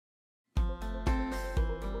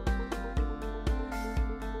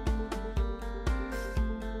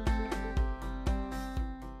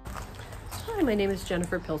Hi, my name is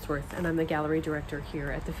Jennifer Pilsworth, and I'm the gallery director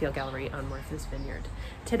here at the Field Gallery on Martha's Vineyard.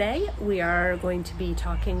 Today, we are going to be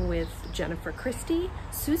talking with Jennifer Christy,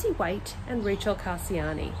 Susie White, and Rachael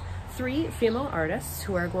Cassiani, three female artists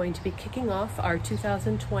who are going to be kicking off our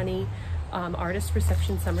 2020 Artist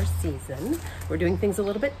Reception Summer Season. We're doing things a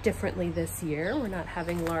little bit differently this year. We're not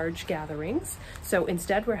having large gatherings, so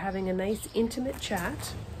instead we're having a nice intimate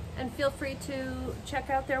chat. And feel free to check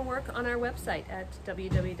out their work on our website at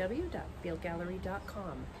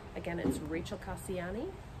www.fieldgallery.com. Again, it's Rachael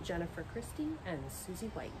Cassiani, Jennifer Christy, and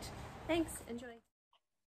Susie White. Thanks, enjoy.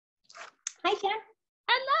 Hi, Jen.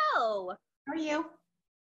 Hello. How are you?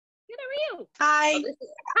 Good, how are you? Hi.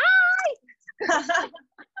 Oh, hi.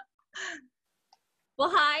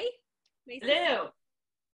 Well, hi. Nice. Hello.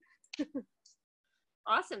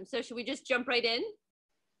 Awesome. So should we just jump right in?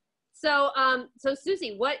 So, so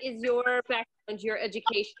Susie, what is your background, your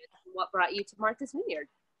education, and what brought you to Martha's Vineyard?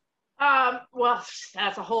 Well,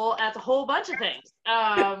 that's a whole bunch of things.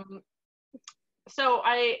 So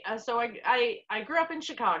I grew up in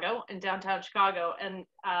Chicago, in downtown Chicago, and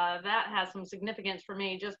that has some significance for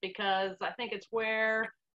me just because I think it's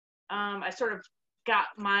where I sort of got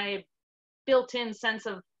my built-in sense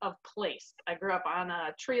of place. I grew up on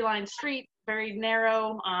a tree-lined street, very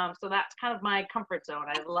narrow, so that's kind of my comfort zone.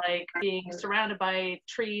 I like being surrounded by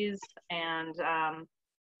trees and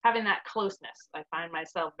having that closeness. I find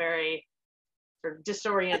myself very sort of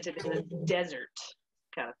disoriented in the desert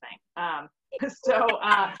kind of thing. So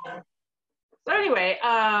anyway,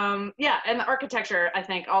 yeah, and the architecture, I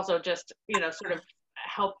think, also just, sort of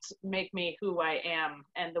helped make me who I am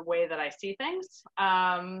and the way that I see things.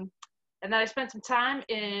 And then I spent some time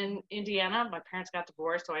in Indiana. My parents got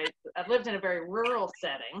divorced, so I lived in a very rural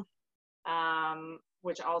setting,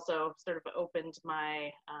 which also sort of opened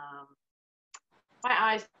my my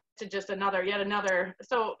eyes to just yet another.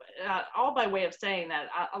 So all by way of saying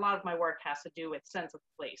that a lot of my work has to do with sense of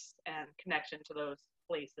place and connection to those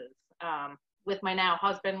places. With my now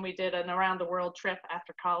husband, we did an around the world trip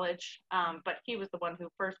after college, but he was the one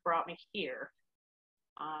who first brought me here.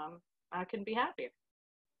 I couldn't be happier.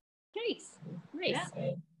 Nice. Yeah.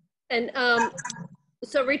 And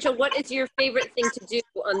so Rachael, what is your favorite thing to do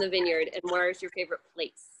on the vineyard, and where is your favorite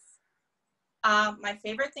place? My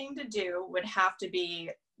favorite thing to do would have to be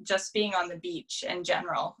just being on the beach in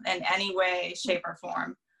general, in any way, shape, or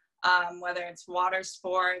form. Whether it's water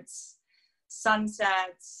sports,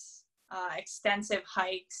 sunsets, extensive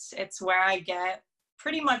hikes, it's where I get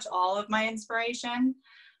pretty much all of my inspiration.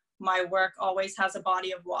 My work always has a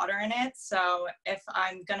body of water in it, so if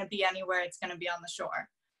I'm going to be anywhere, it's going to be on the shore.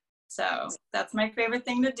 So that's my favorite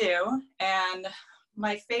thing to do. And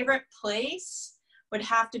my favorite place would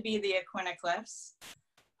have to be the Aquinnah Cliffs.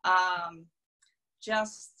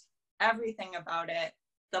 Just everything about it,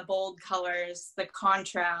 the bold colors, the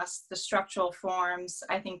contrast, the structural forms,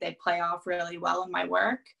 I think they play off really well in my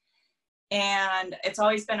work. And it's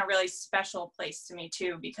always been a really special place to me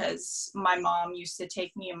too, because my mom used to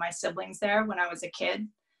take me and my siblings there when I was a kid.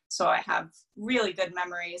 So I have really good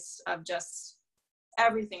memories of just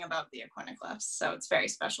everything about the Aquinnah Cliffs. So it's very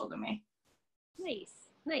special to me. Nice,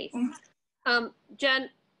 nice. Jen,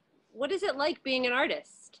 what is it like being an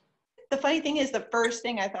artist? The funny thing is, the first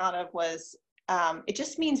thing I thought of was, it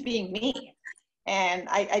just means being me. And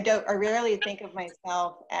I rarely think of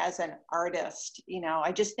myself as an artist,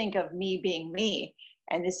 I just think of me being me.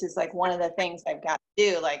 And this is like one of the things I've got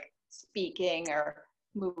to do, like speaking or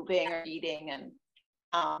moving or eating. And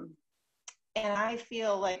I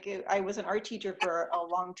feel like I was an art teacher for a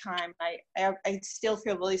long time. I still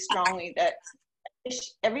feel really strongly that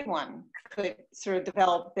everyone could sort of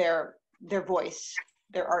develop their voice,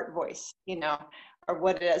 their art voice, or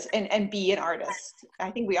what it is, and be an artist.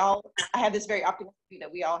 I think I have this very optimistic view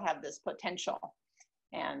that we all have this potential,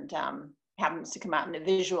 and happens to come out in a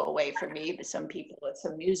visual way for me, but some people it's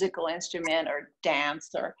a musical instrument or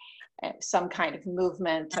dance or some kind of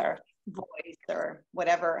movement or voice or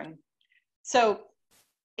whatever. And so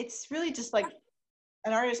it's really just like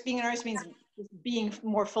being an artist means being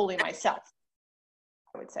more fully myself,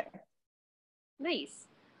 I would say. Nice.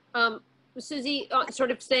 Susie, sort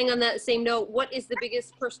of staying on that same note, what is the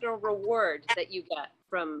biggest personal reward that you get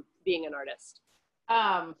from being an artist?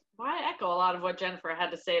 Well, I echo a lot of what Jennifer had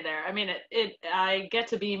to say there. I mean, I get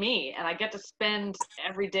to be me, and I get to spend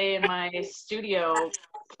every day in my studio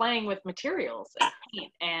playing with materials and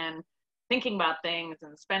paint and thinking about things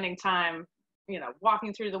and spending time,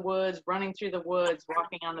 walking through the woods, running through the woods,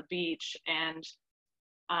 walking on the beach, and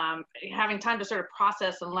having time to sort of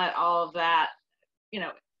process and let all of that,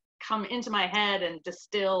 come into my head and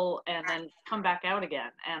distill and then come back out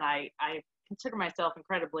again. And I consider myself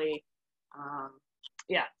incredibly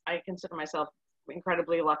Yeah, I consider myself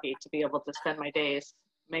incredibly lucky to be able to spend my days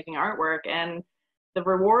making artwork. And the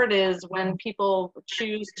reward is when people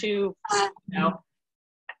choose to,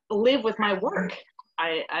 live with my work.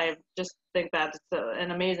 I just think that's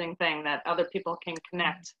an amazing thing that other people can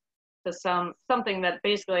connect to something that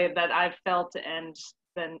basically that I've felt and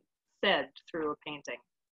then said through a painting.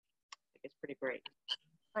 I think it's pretty great.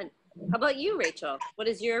 Fun. How about you, Rachel? What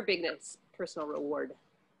is your biggest personal reward?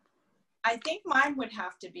 I think mine would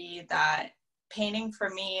have to be that painting for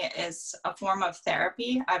me is a form of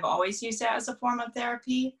therapy. I've always used it as a form of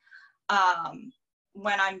therapy.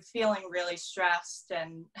 When I'm feeling really stressed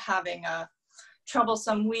and having a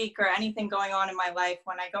troublesome week or anything going on in my life,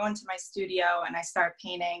 when I go into my studio and I start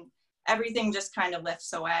painting, everything just kind of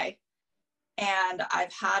lifts away. And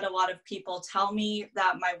I've had a lot of people tell me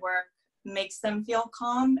that my work makes them feel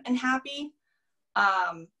calm and happy.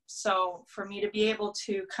 So for me to be able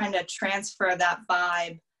to kind of transfer that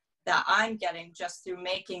vibe that I'm getting just through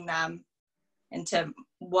making them into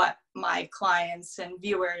what my clients and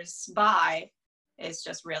viewers buy is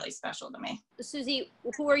just really special to me. Susie,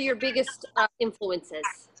 who are your biggest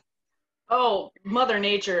influences? Oh, Mother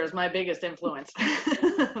Nature is my biggest influence.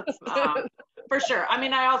 For sure. I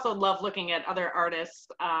mean, I also love looking at other artists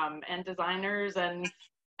and designers and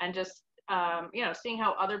just, seeing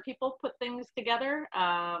how other people put things together.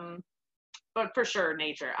 But for sure,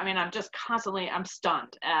 nature. I mean, I'm just constantly, I'm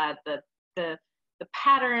stunned at the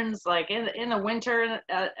patterns, like in the winter,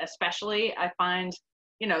 especially, I find,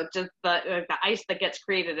 just the ice that gets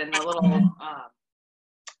created in the little,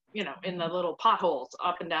 in the little potholes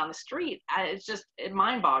up and down the street. It's just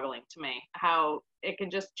mind-boggling to me how it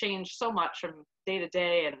can just change so much from day to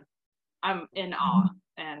day, and I'm in awe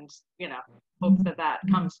and, hope that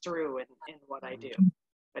comes through in what I do.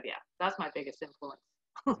 But yeah, that's my biggest influence.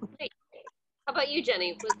 Great. How about you,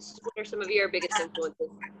 Jenny? What are some of your biggest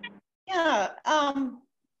influences? Yeah,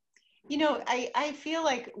 I feel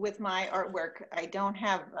like with my artwork, I don't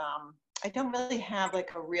really have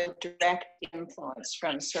like a real direct influence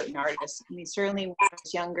from certain artists. I mean, certainly when I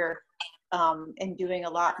was younger and doing a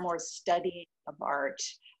lot more studying of art,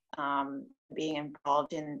 being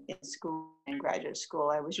involved in school and graduate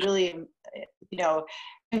school, I was really,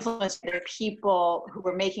 influenced by people who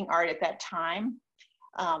were making art at that time,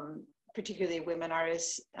 particularly women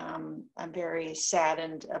artists. I'm very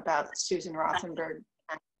saddened about Susan Rothenberg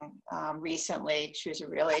recently. She was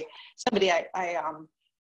really somebody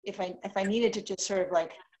if I needed to just sort of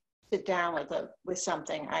like sit down with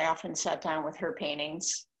something, I often sat down with her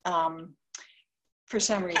paintings for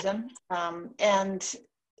some reason.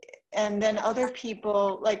 And then other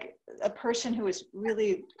people, like a person who was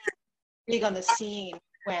really big on the scene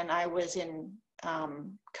when I was in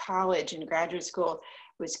college and graduate school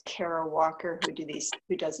was Kara Walker, who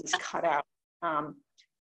does these cutouts.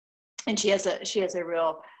 And she has a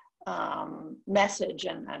real message,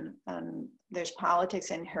 and there's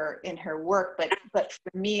politics in her work, but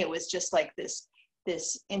for me it was just like this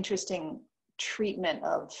interesting treatment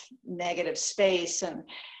of negative space,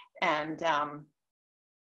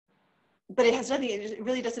 but it has nothing, it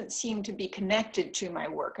really doesn't seem to be connected to my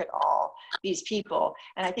work at all, these people.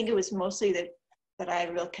 And I think it was mostly that I had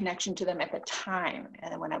a real connection to them at the time,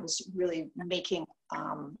 and when I was really making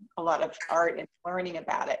a lot of art and learning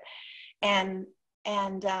about it.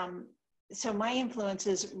 So my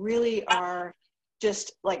influences really are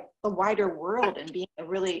just like the wider world, and being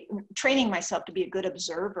really training myself to be a good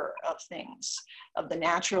observer of things, of the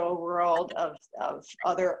natural world, of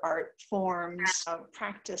other art forms, of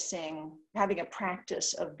having a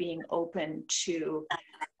practice of being open to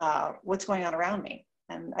what's going on around me.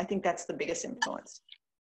 And I think that's the biggest influence.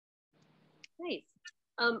 Nice.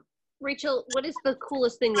 Rachel, what is the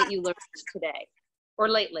coolest thing that you learned today or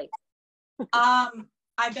lately?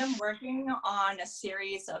 I've been working on a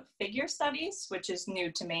series of figure studies, which is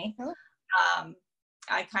new to me.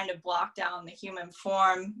 I kind of block down the human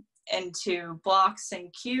form into blocks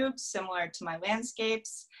and cubes, similar to my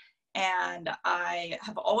landscapes. And I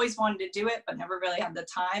have always wanted to do it, but never really had the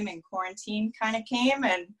time, and quarantine kind of came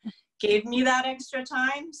and gave me that extra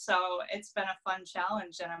time. So it's been a fun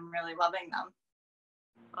challenge, and I'm really loving them.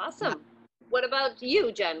 Awesome. What about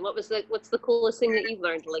you, Jen? What's the coolest thing that you've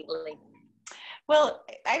learned lately? Well,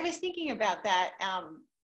 I was thinking about that,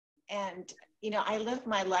 and I live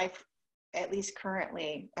my life, at least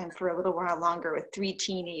currently, and for a little while longer, with 3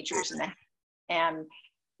 teenagers now, and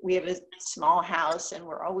we have a small house, and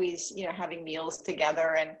we're always, having meals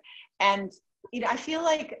together, and I feel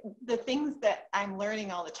like the things that I'm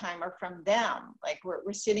learning all the time are from them. Like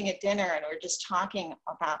we're sitting at dinner and we're just talking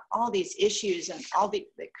about all these issues and all the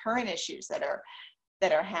current issues that are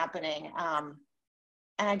that are happening.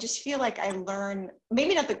 And I just feel like I learn,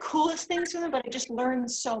 maybe not the coolest things from them, but I just learn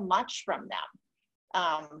so much from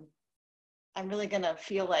them. I'm really gonna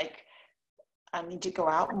feel like I need to go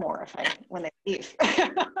out more when they leave.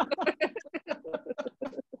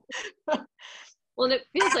 Well, and it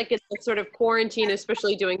feels like it's a sort of quarantine,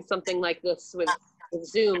 especially doing something like this with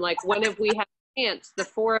Zoom. Like, when have we had a chance, the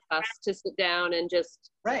four of us, to sit down and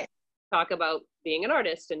just talk about being an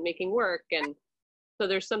artist and making work? And so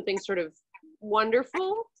there's something sort of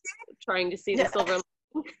wonderful trying to see the silver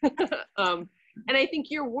lining. And I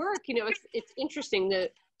think your work, you know, it's interesting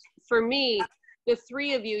that for me, the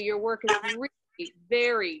three of you, your work is really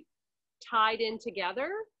very tied in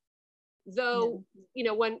together. Though, you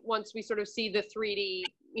know, once we sort of see the 3D,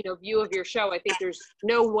 you know, view of your show, I think there's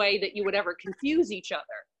no way that you would ever confuse each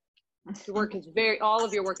other. The work is all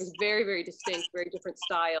of your work is very, very distinct, very different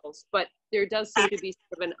styles, but there does seem to be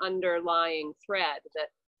sort of an underlying thread that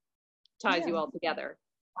ties you all together.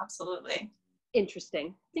 Absolutely.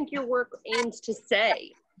 Interesting. I think your work aims to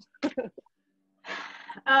say.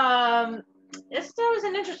 It's always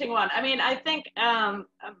an interesting one. I mean, I think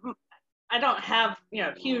I don't have, you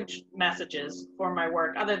know, huge messages for my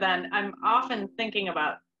work, other than I'm often thinking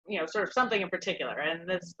about, you know, sort of something in particular. And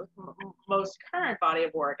this most current body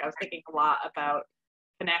of work, I was thinking a lot about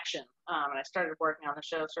connection. And I started working on the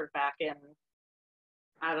show sort of back in,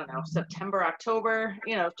 I don't know, September, October,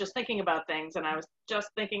 you know, just thinking about things. And I was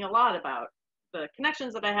just thinking a lot about the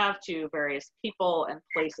connections that I have to various people and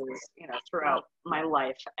places, you know, throughout my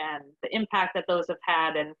life, and the impact that those have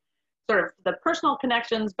had, and sort of the personal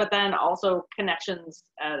connections, but then also connections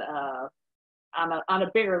at on a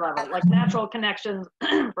bigger level, like natural connections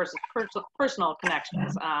versus personal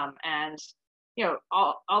connections, and you know,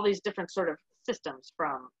 all these different sort of systems,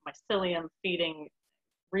 from mycelium feeding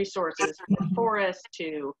resources from the forest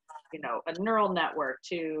to, you know, a neural network,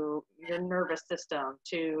 to your nervous system,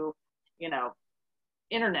 to, you know,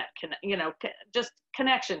 internet, you know, just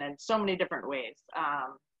connection in so many different ways.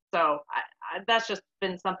 So that's just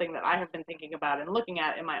been something that I have been thinking about and looking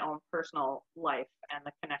at in my own personal life, and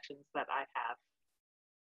the connections that I have.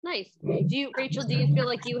 Nice. Rachel, do you feel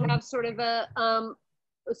like you have sort of a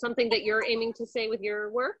something that you're aiming to say with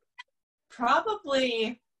your work?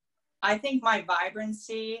 Probably, I think my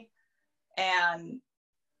vibrancy and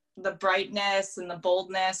the brightness and the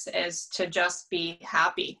boldness is to just be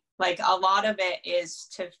happy. Like, a lot of it is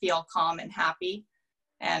to feel calm and happy.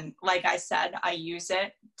 And like I said, I use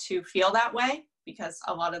it to feel that way, because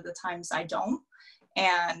a lot of the times I don't.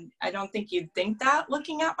 And I don't think you'd think that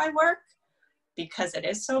looking at my work, because it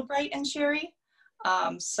is so bright and cheery.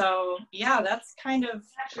 So yeah, that's kind of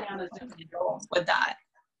the goal with that.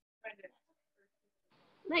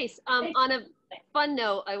 Nice. On a fun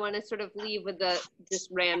note, I want to sort of leave with this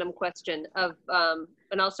random question of,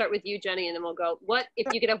 and I'll start with you, Jenny, and then we'll go, what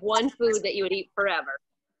if you could have one food that you would eat forever,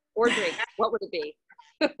 or drink, what would it be?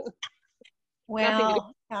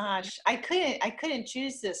 Well, gosh, I couldn't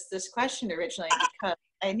choose this question originally, because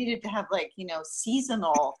I needed to have, like, you know,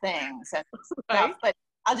 seasonal things and stuff, but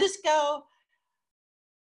I'll just go,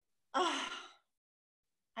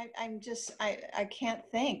 I can't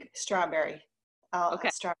think. Strawberry. Okay.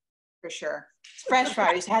 Strawberry for sure. Fresh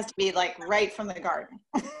strawberries has to be like right from the garden.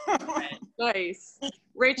 Nice.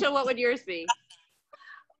 Rachel, what would yours be?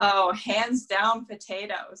 Oh, hands down,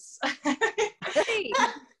 potatoes. Great.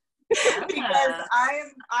 Because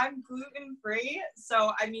I'm gluten free,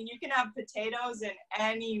 so I mean, you can have potatoes in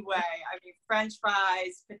any way. I mean, French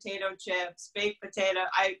fries, potato chips, baked potato.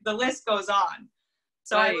 The list goes on.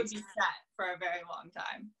 So I would be set for a very long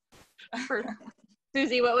time.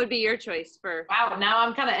 Susie, what would be your choice for? Wow, now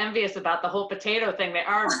I'm kind of envious about the whole potato thing. They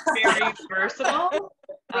are very versatile.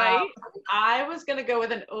 Right. I was gonna go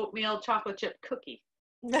with an oatmeal chocolate chip cookie.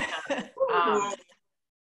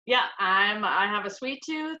 Yeah, I have a sweet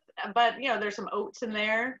tooth, but you know, there's some oats in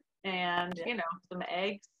there, and you know, some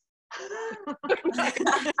eggs.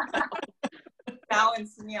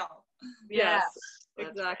 Balanced meal. Yes,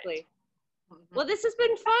 exactly. Right. Well, this has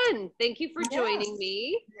been fun. Thank you for joining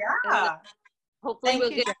me. Yeah. And hopefully we'll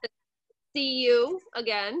get to see you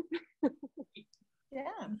again.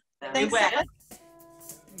 Yeah. Thanks.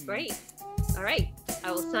 Great. All right.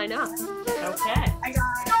 I will sign off. Okay. Bye,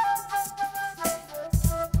 guys.